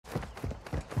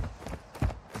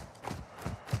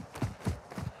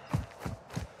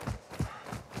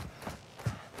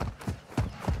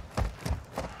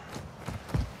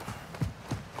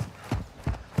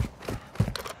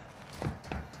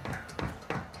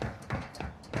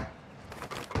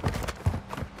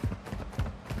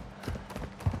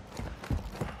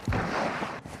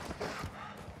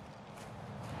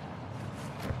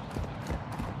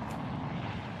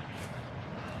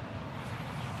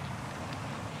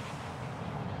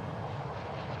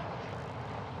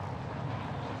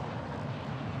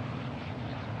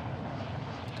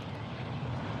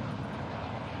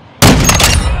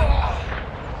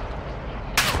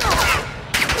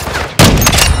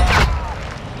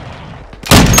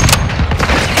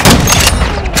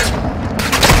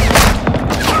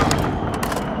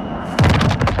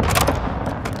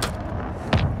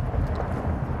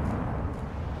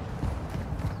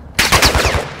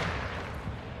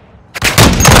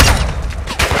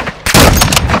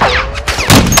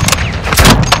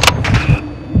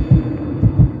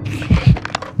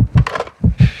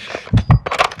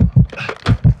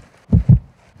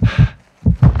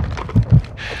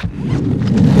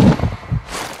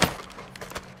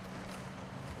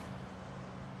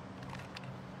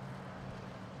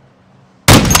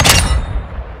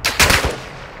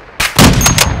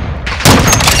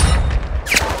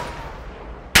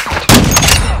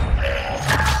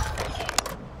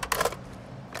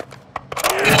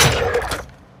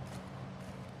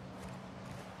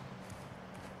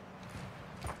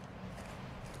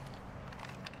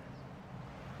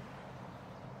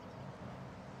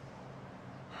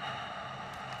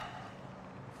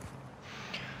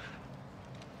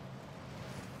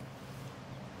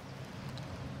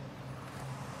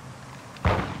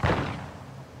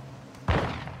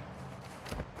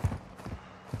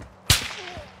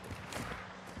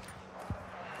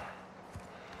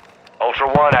Ultra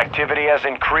One, activity has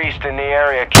increased in the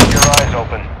area. Keep your eyes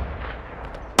open.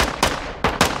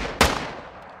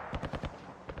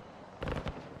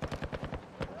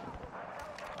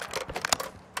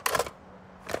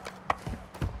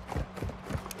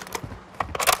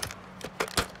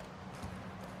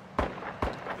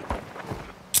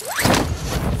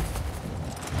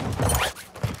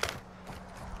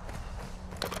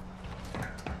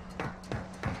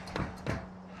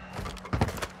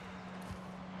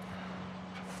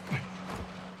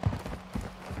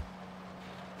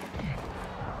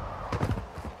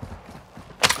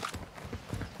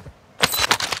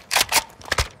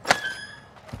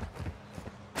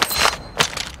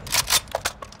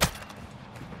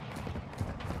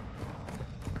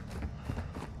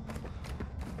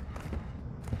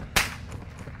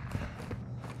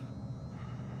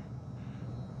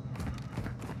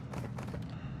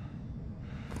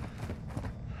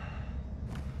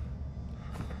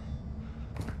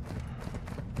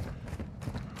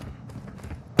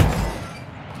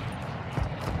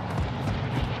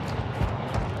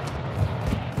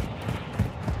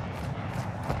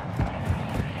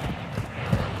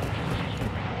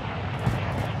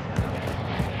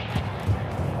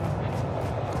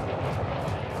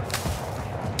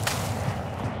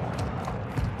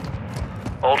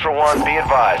 Ultra One, be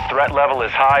advised. Threat level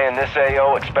is high in this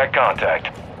AO. Expect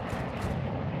contact.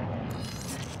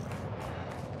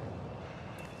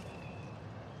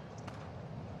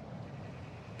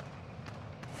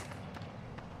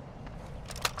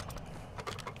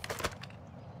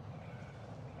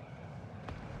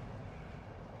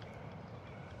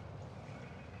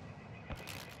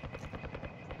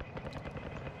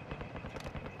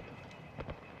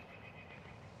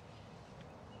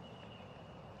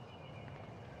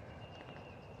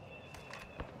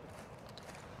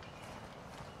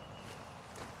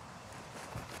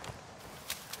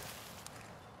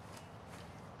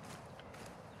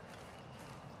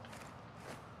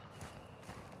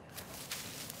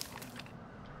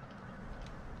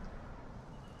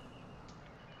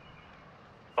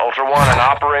 Ultra One, an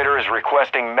operator is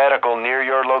requesting medical near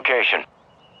your location.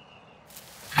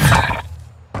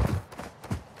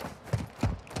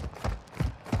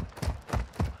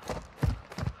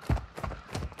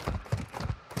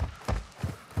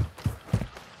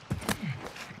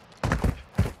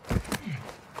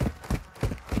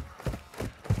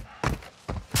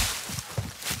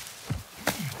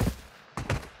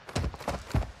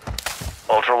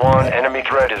 Ultra One, enemy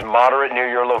threat is moderate near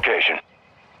your location.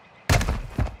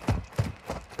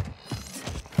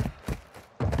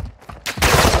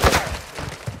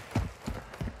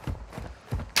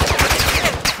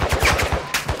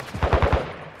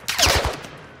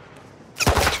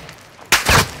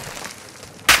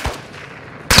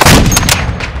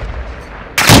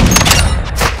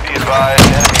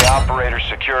 Enemy operators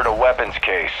secured a weapons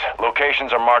case.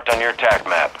 Locations are marked on your TAC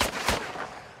map.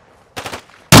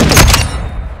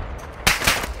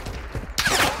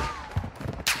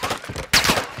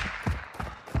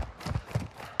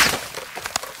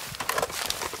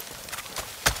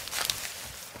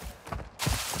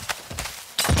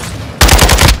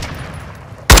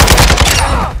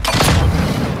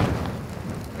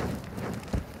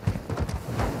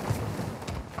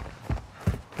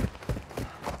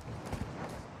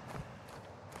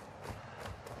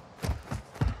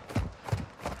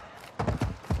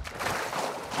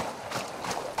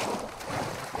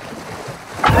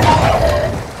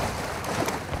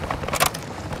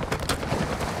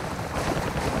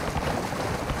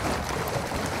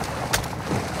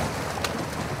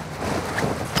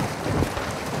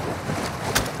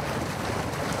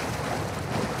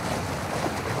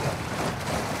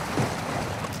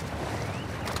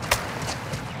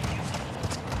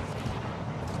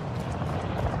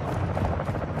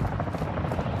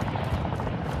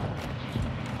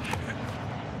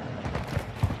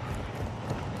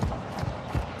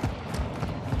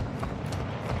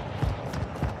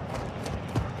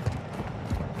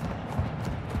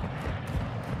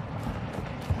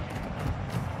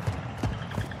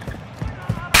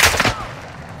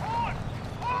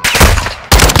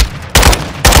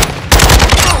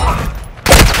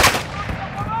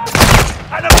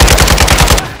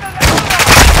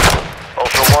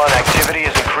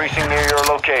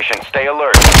 Location. Stay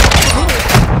alert.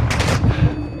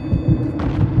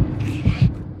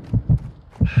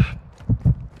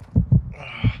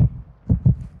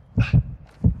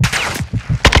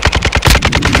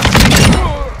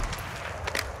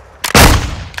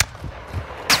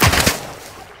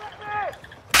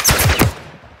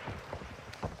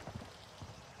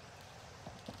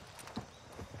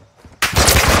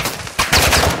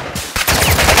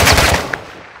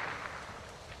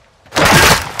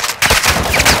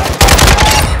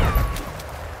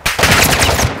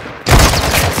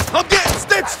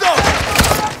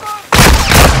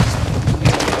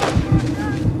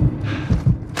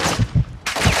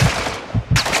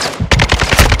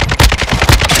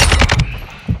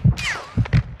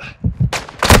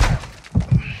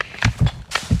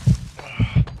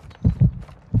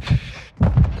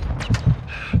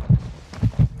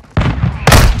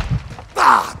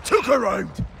 Look around!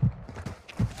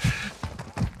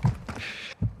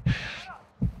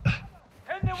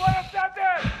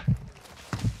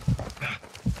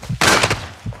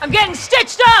 I'm getting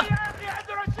stitched up!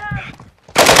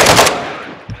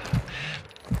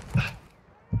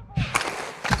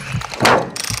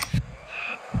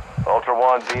 Ultra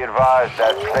One, be advised,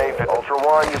 that's safe. Ultra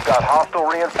One, you've got hostile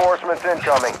reinforcements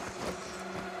incoming.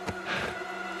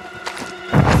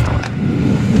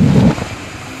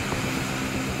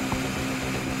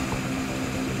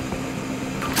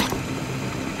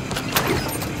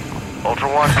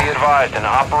 Ultra One, be advised, an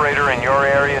operator in your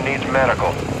area needs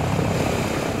medical.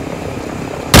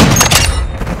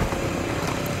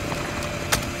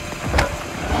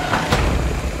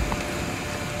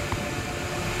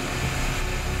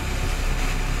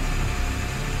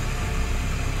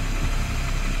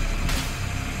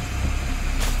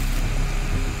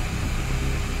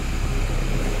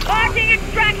 Marking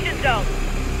extraction zone!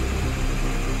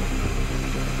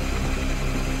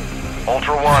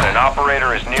 Ultra One, an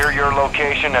operator is near your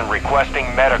location and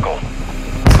requesting medical.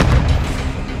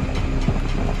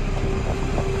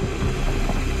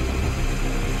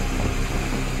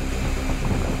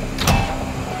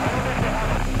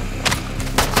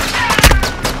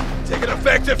 Take an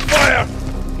effective fire!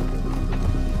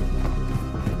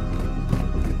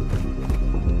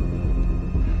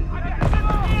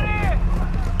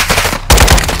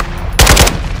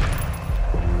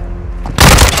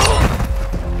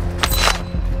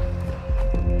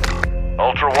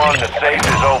 Ultra One, the safe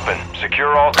is open.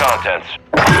 Secure all contents.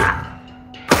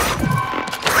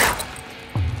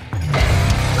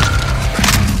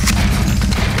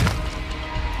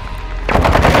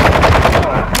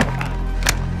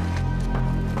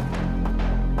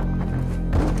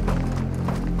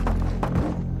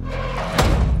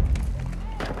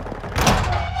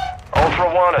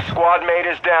 Ultra One, a squad mate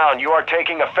is down. You are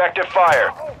taking effective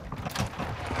fire.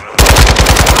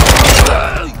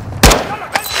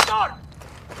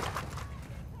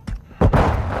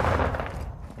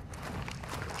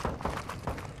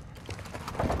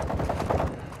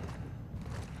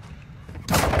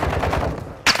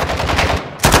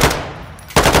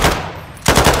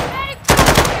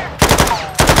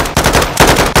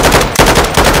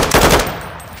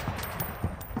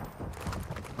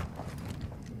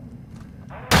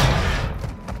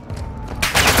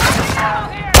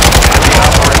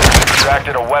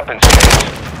 Extracted a weapons case.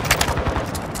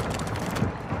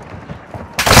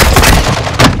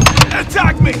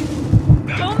 Attack me!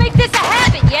 Don't make this a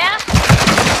habit, yeah?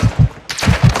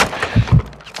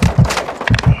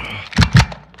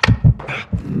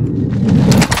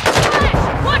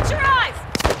 Flash! Watch your eyes!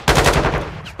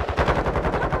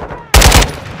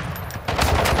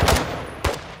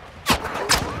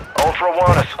 Ultra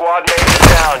One, a squad mate is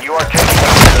down. You are taking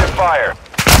effective fire.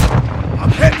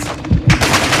 I'm hit!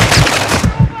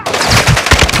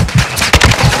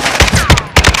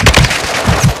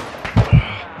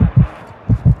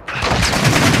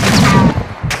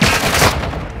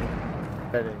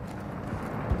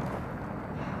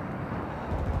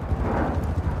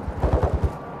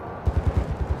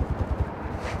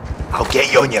 I'll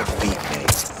get you on your feet, mate.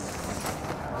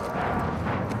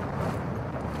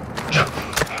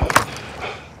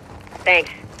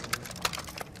 Thanks.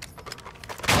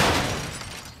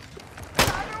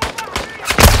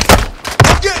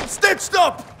 I'm getting stitched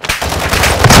up!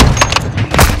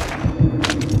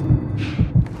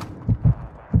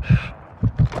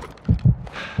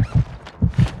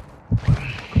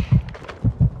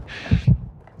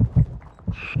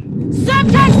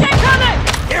 Subtext incoming!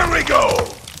 Here we go!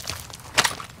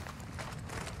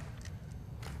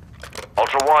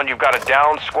 Ultra One, you've got a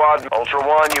down squad. Ultra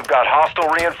One, you've got hostile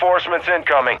reinforcements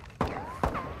incoming.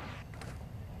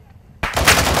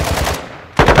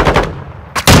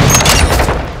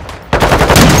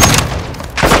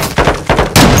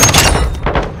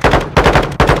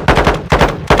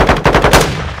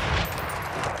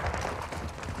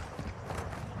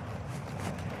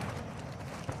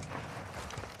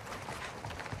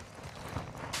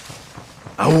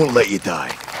 I won't let you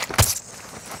die.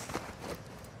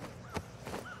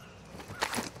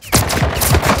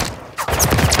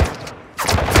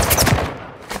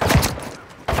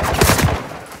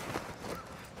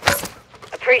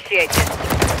 Appreciate this.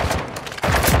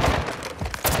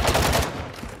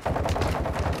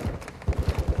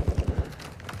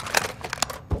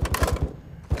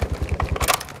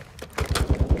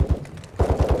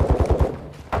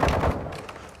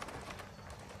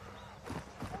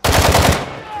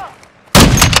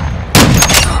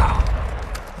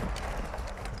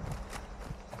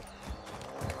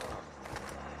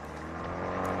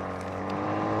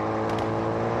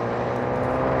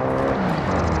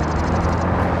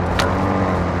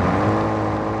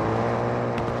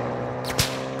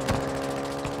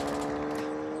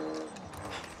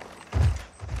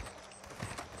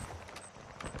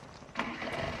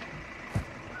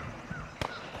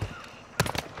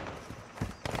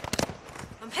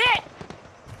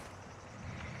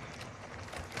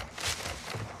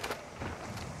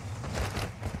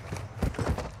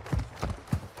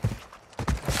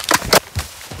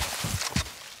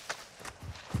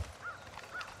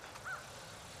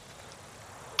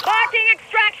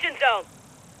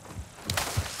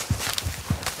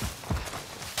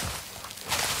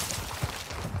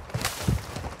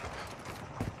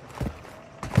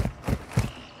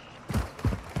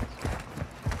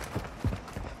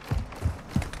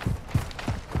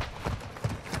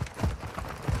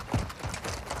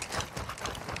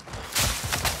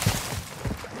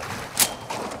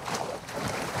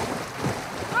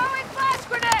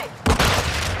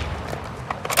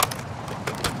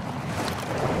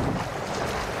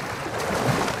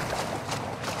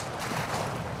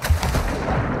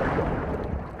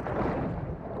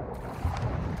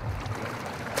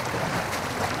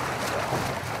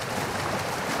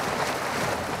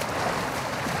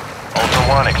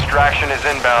 Ultra One, extraction is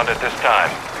inbound at this time.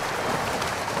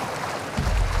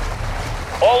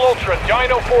 All Ultra,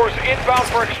 Dino 4's inbound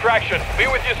for extraction. Be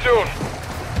with you soon.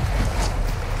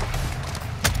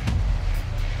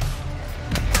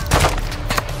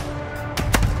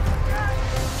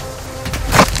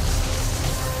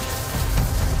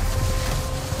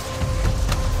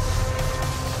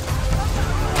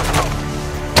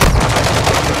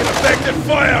 Effective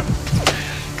fire!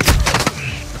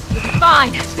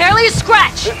 Fine. Barely a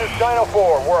scratch. This is Dino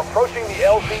 4. We're approaching the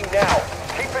LZ now.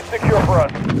 Keep it secure for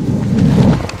us.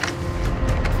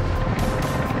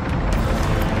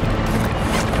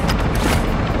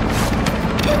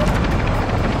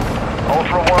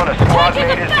 Ultra One, a squad Taking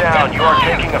mate is effective down. You are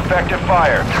fire. taking effective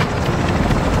fire.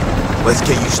 Let's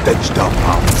get you stitched up,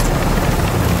 pal.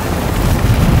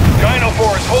 Dino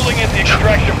 4 is holding at the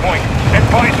extraction point.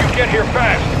 Advise you get here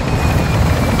fast.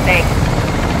 Thanks.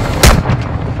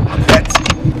 I'm hit!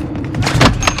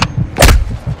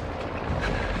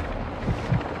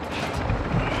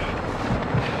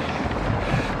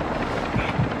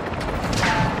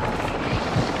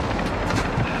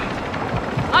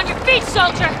 On your feet,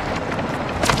 soldier!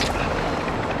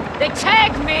 They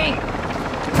tagged me!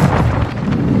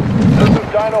 This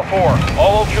is Dino 4.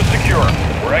 All Ultra secure.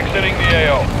 We're exiting the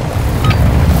AO.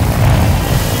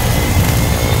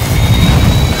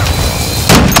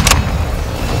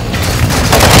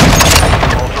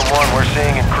 Ultra One, we're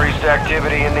seeing increased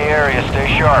activity in the area. Stay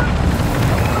sharp.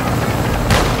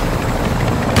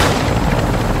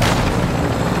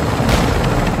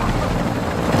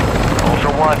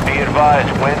 Ultra One, be advised,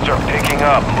 winds are picking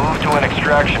up. Move to an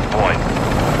extraction point.